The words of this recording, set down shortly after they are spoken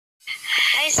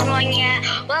semuanya,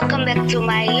 welcome back to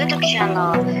my YouTube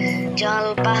channel.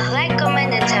 Jangan lupa like,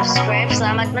 comment, dan subscribe.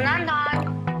 Selamat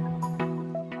menonton.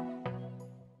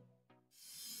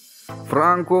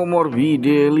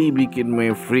 Morbidelli bikin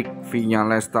Maverick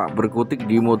Vinales tak berkutik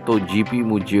di MotoGP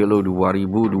Mugello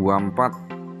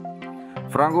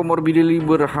 2024. Morbidelli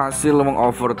berhasil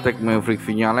mengovertake Maverick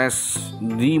Vinales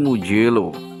di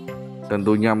Mugello.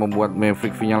 Tentunya membuat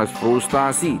Maverick Vinales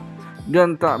frustasi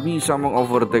dan tak bisa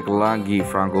mengovertake lagi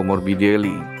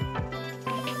Morbidelli.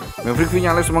 Maverick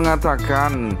Vinales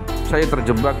mengatakan, "Saya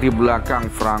terjebak di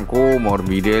belakang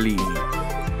Morbidelli.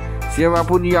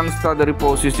 Siapapun yang start dari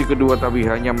posisi kedua tapi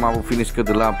hanya mampu finish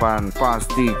ke-8,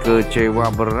 pasti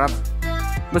kecewa berat."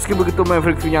 Meski begitu,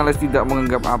 Maverick Vinales tidak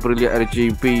menganggap Aprilia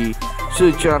RS-GP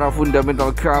secara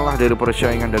fundamental kalah dari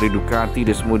persaingan dari Ducati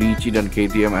Desmosedici dan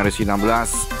KTM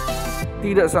RC16.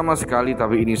 Tidak sama sekali,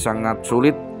 tapi ini sangat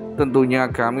sulit. Tentunya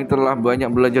kami telah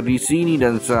banyak belajar di sini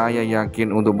dan saya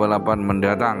yakin untuk balapan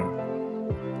mendatang.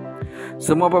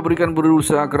 Semua pabrikan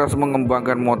berusaha keras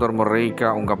mengembangkan motor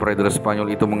mereka, ungkap rider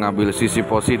Spanyol itu mengambil sisi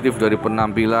positif dari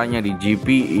penampilannya di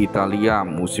GP Italia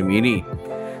musim ini.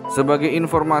 Sebagai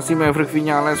informasi, Maverick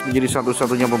Vinales menjadi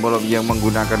satu-satunya pembalap yang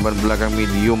menggunakan ban belakang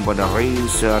medium pada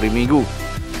race hari Minggu.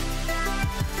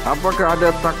 Apakah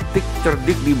ada taktik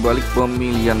cerdik di balik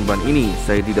pemilihan ban ini?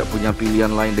 Saya tidak punya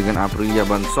pilihan lain dengan Aprilia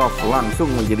ban soft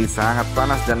langsung menjadi sangat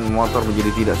panas dan motor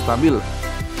menjadi tidak stabil.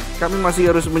 Kami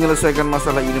masih harus menyelesaikan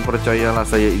masalah ini, percayalah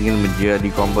saya ingin menjadi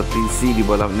kompetisi di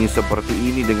balap ini seperti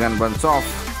ini dengan ban soft.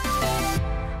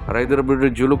 Rider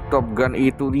berjuluk Top Gun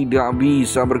itu tidak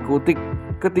bisa berkutik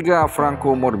ketika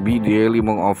Morbidelli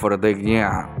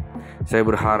mengovertake-nya. Saya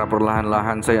berharap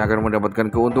perlahan-lahan saya akan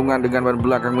mendapatkan keuntungan dengan ban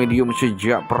belakang medium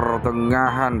sejak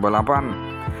pertengahan balapan.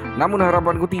 Namun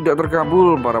harapanku tidak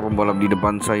terkabul. Para pembalap di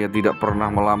depan saya tidak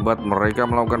pernah melambat. Mereka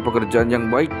melakukan pekerjaan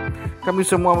yang baik. Kami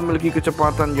semua memiliki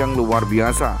kecepatan yang luar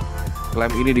biasa.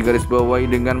 Klaim ini digarisbawahi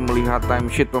dengan melihat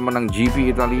timesheet pemenang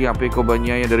GP Italia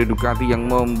Dipecundangi dari Ducati yang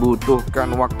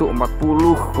membutuhkan waktu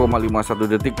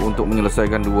 40,51 detik untuk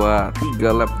menyelesaikan 2-3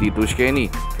 lap di Tuscany.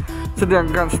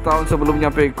 Sedangkan setahun sebelumnya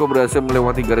Peko berhasil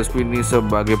melewati garis finish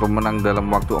sebagai pemenang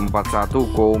dalam waktu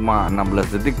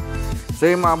 41,16 detik.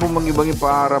 Saya mampu mengimbangi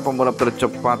para pembalap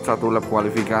tercepat satu lap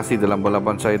kualifikasi dalam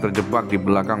balapan. Saya terjebak di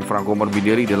belakang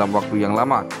Morbidelli dalam waktu yang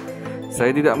lama.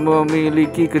 Saya tidak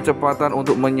memiliki kecepatan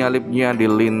untuk menyalipnya di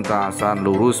lintasan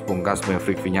lurus, pungkas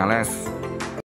Maverick Vinales.